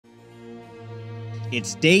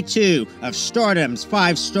It's day 2 of Stardom's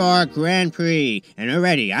 5-star Grand Prix, and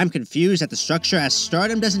already I'm confused at the structure as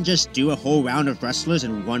Stardom doesn't just do a whole round of wrestlers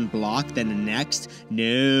in one block then the next.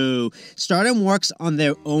 No, Stardom works on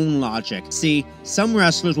their own logic. See, some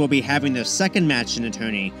wrestlers will be having their second match in the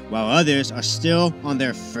tourney, while others are still on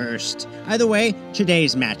their first. Either way,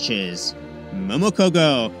 today's matches. Momo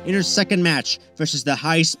Kogo in her second match versus the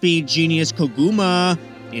high-speed genius Koguma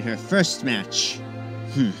in her first match.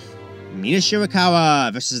 Mina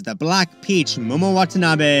Shirakawa versus the Black Peach Momo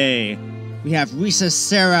Watanabe. We have Risa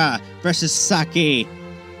Sera versus Saki.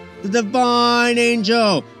 The Divine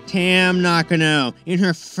Angel Tam Nakano in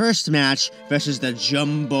her first match versus the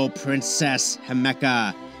Jumbo Princess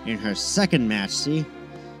Himeka in her second match, see?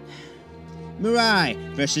 Mirai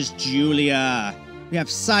versus Julia. We have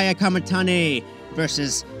Saya Kamatani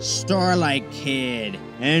versus Starlight Kid.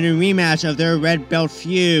 And a rematch of their red belt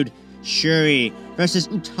feud, Shuri versus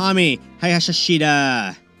Utami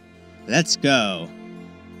Hayashishida. Let's go.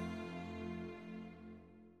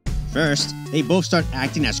 First, they both start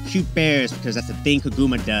acting as cute bears because that's the thing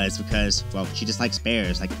Koguma does because, well, she just likes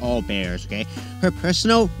bears, like all bears, okay? Her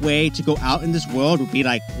personal way to go out in this world would be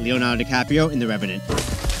like Leonardo DiCaprio in The Revenant.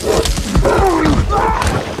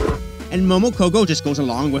 And Momo Kogo just goes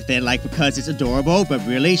along with it, like, because it's adorable, but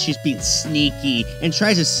really, she's being sneaky and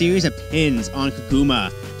tries a series of pins on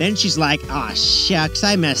Koguma. Then she's like, "Aw, shucks,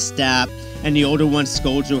 I messed up." And the older one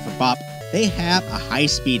scolds her with a bop. They have a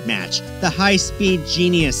high-speed match. The high-speed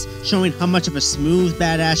genius, showing how much of a smooth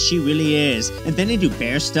badass she really is. And then they do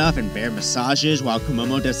bear stuff and bear massages, while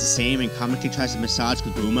Komomo does the same and comically tries to massage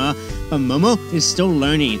Koguma. But Momo is still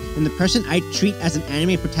learning, and the person I treat as an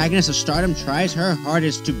anime protagonist of Stardom tries her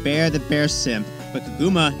hardest to bear the bear simp. But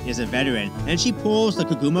Koguma is a veteran, and she pulls the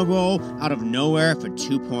Koguma roll out of nowhere for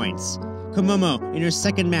 2 points. Komomo in her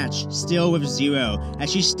second match, still with 0, as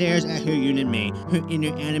she stares at her unit mate, her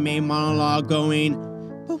inner anime monologue going,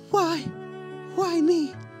 "But why? Why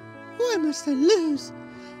me? Why must I lose?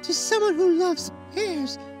 To someone who loves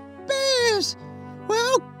bears? Bears! Well,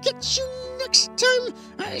 I'll get you next time,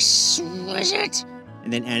 I swear it!"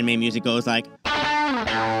 And then anime music goes like,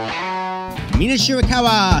 Mina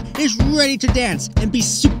Shirakawa is ready to dance and be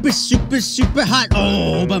super, super, super hot.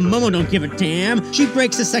 Oh, but Momo don't give a damn. She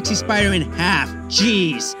breaks the sexy spider in half.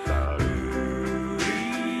 Jeez.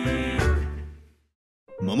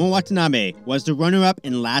 Momo Watanabe was the runner-up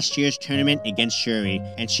in last year's tournament against Shuri,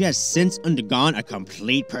 and she has since undergone a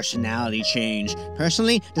complete personality change.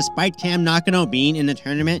 Personally, despite Tam Nakano being in the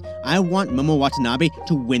tournament, I want Momo Watanabe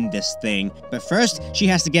to win this thing. But first, she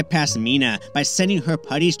has to get past Mina by sending her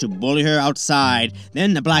putties to bully her outside.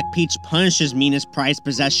 Then the Black Peach punishes Mina's prized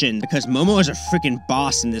possession, because Momo is a freaking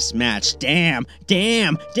boss in this match. Damn,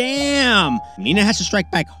 damn, damn! Mina has to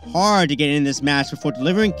strike back hard to get in this match before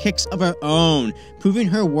delivering kicks of her own,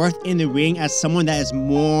 proving her worth in the ring as someone that is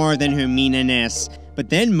more than her Mina-ness. But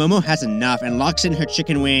then Momo has enough and locks in her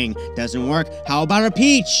chicken wing. Doesn't work. How about her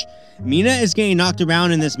peach? Mina is getting knocked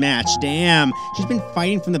around in this match. Damn, she's been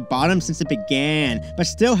fighting from the bottom since it began, but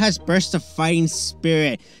still has bursts of fighting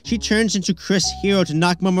spirit. She turns into Chris Hero to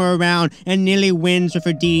knock Momo around and nearly wins with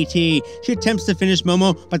her DDT. She attempts to finish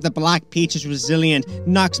Momo, but the Black Peach is resilient,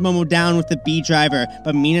 knocks Momo down with the B driver.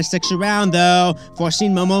 But Mina sticks around though,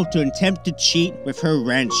 forcing Momo to attempt to cheat with her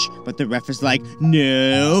wrench. But the ref is like,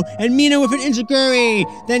 no, and Mina with an enziguri.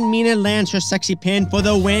 Then Mina lands her sexy pin for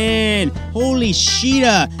the win. Holy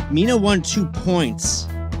Shida, Mina won 2 points.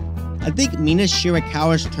 I think Mina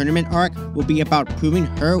Shirakawa's tournament arc will be about proving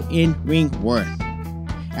her in-ring worth.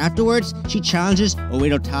 Afterwards, she challenges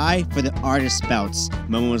Oedo Tai for the artist belts.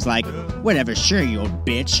 Momo was like, "Whatever, sure, you old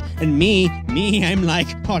bitch." And me, I'm like,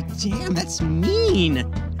 "Oh damn, that's mean."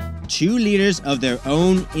 2 leaders of their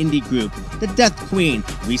own indie group, the Death Queen,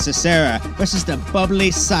 Risa Sera, versus the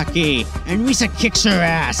bubbly Saki, and Risa kicks her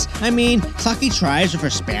ass. I mean, Saki tries with her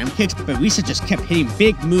spam kicks, but Risa just kept hitting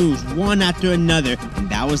big moves one after another, and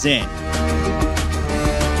that was it.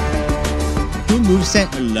 Her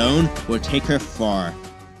moveset alone will take her far.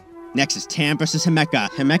 Next is Tam versus Himeka.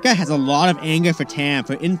 Himeka has a lot of anger for Tam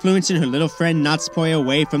for influencing her little friend Natsupoi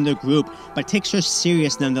away from the group, but takes her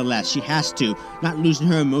serious nonetheless. She has to, not losing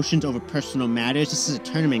her emotions over personal matters. This is a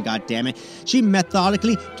tournament, goddammit. She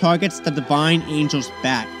methodically targets the Divine Angel's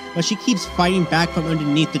back, but she keeps fighting back from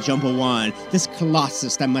underneath the Jumbo One, this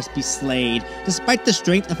colossus that must be slayed. Despite the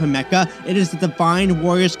strength of Himeka, it is the Divine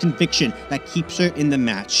Warrior's conviction that keeps her in the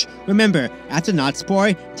match. Remember, after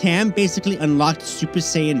Natsupoi, Tam basically unlocked Super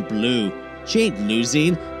Saiyan Blue. She ain't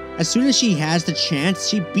losing. As soon as she has the chance,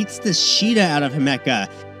 she beats the Shida out of Himeka.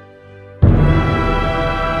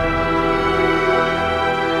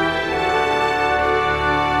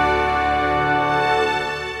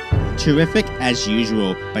 terrific as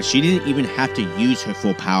usual, but she didn't even have to use her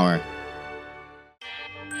full power.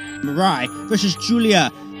 Mirai versus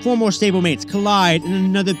Julia. 4 more stablemates collide in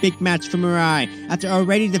another big match for Mirai after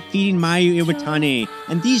already defeating Mayu Iwatani,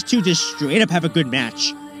 and these two just straight up have a good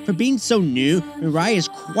match. For being so new, Mirai is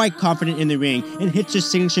quite confident in the ring and hits her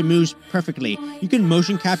signature moves perfectly. You can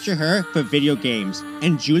motion capture her for video games.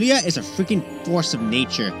 And Julia is a freaking force of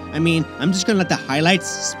nature. I mean, I'm just gonna let the highlights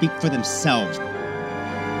speak for themselves.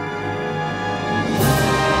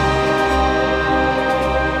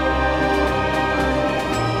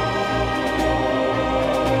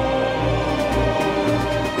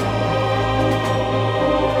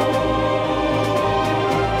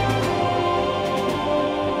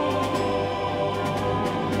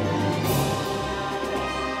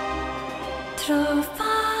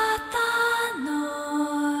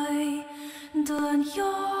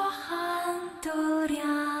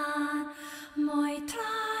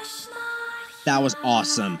 That was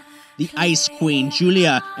awesome. The Ice Queen,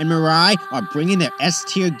 Julia, and Mirai are bringing their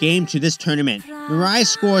S-tier game to this tournament. Mirai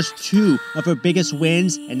scores 2 of her biggest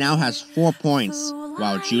wins and now has 4 points,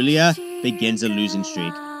 while Julia begins a losing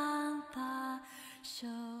streak.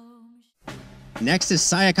 Next is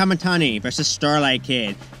Saya Kamatani versus Starlight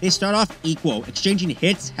Kid. They start off equal, exchanging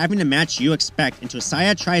hits, having the match you expect, until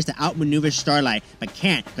Saya tries to outmaneuver Starlight, but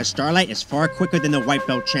can't, because Starlight is far quicker than the white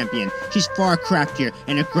belt champion. She's far craftier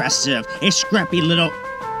and aggressive, a scrappy little...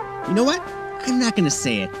 You know what? I'm not gonna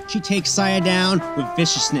say it. She takes Saya down with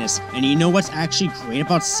viciousness, and you know what's actually great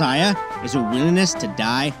about Saya? Is her willingness to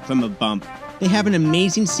die from a bump. They have an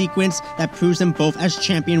amazing sequence that proves them both as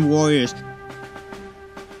champion warriors.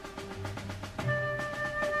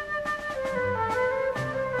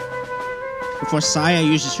 Before Saya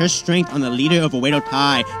uses her strength on the leader of Oedo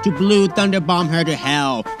Tai to blue thunder bomb her to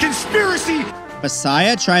hell. Conspiracy! But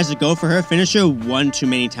Saya tries to go for her finisher one too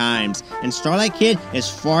many times, and Starlight Kid is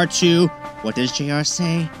far too, what does JR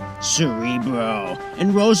say? Cerebro,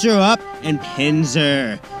 and rolls her up and pins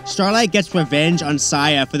her. Starlight gets revenge on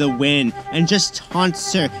Saya for the win, and just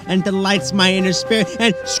taunts her and delights my inner spirit,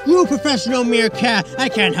 and screw Professional Meerkat, I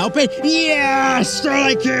can't help it. Yeah,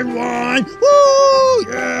 Starlight Kid won!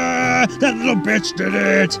 Woo! Yeah, that little bitch did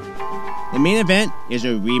it! The main event is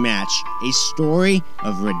a rematch, a story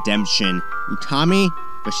of redemption. Utami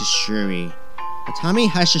versus Shuri. Utami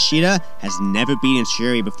Hayashishita has never beaten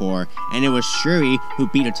Shuri before, and it was Shuri who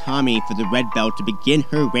beat Utami for the red belt to begin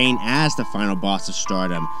her reign as the final boss of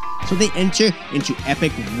Stardom. So they enter into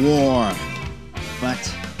epic war.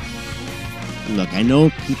 But look, I know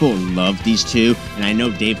people love these two, and I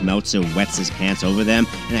know Dave Meltzer wets his pants over them,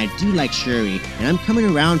 and I do like Shuri, and I'm coming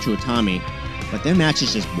around to Utami, but their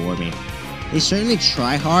matches just bore me. They certainly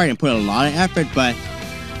try hard and put a lot of effort, but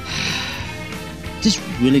this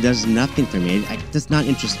really does nothing for me. It does not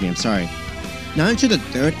interest me, I'm sorry. Now into the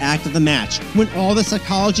third act of the match, when all the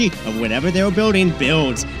psychology of whatever they were building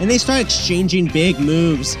builds, and they start exchanging big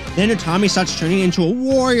moves. Then Utami starts turning into a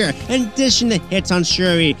warrior and dishing the hits on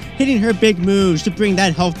Shuri, hitting her big moves to bring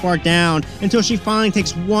that health bar down, until she finally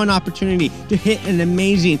takes one opportunity to hit an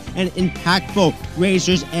amazing and impactful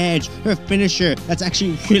Razor's Edge, her finisher. That's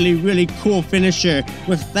actually really cool finisher.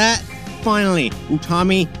 With that, finally,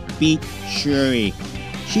 Utami beat Shuri.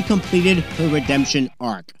 She completed her redemption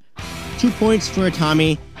arc. 2 points for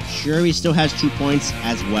Utami. Shuri still has 2 points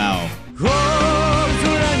as well.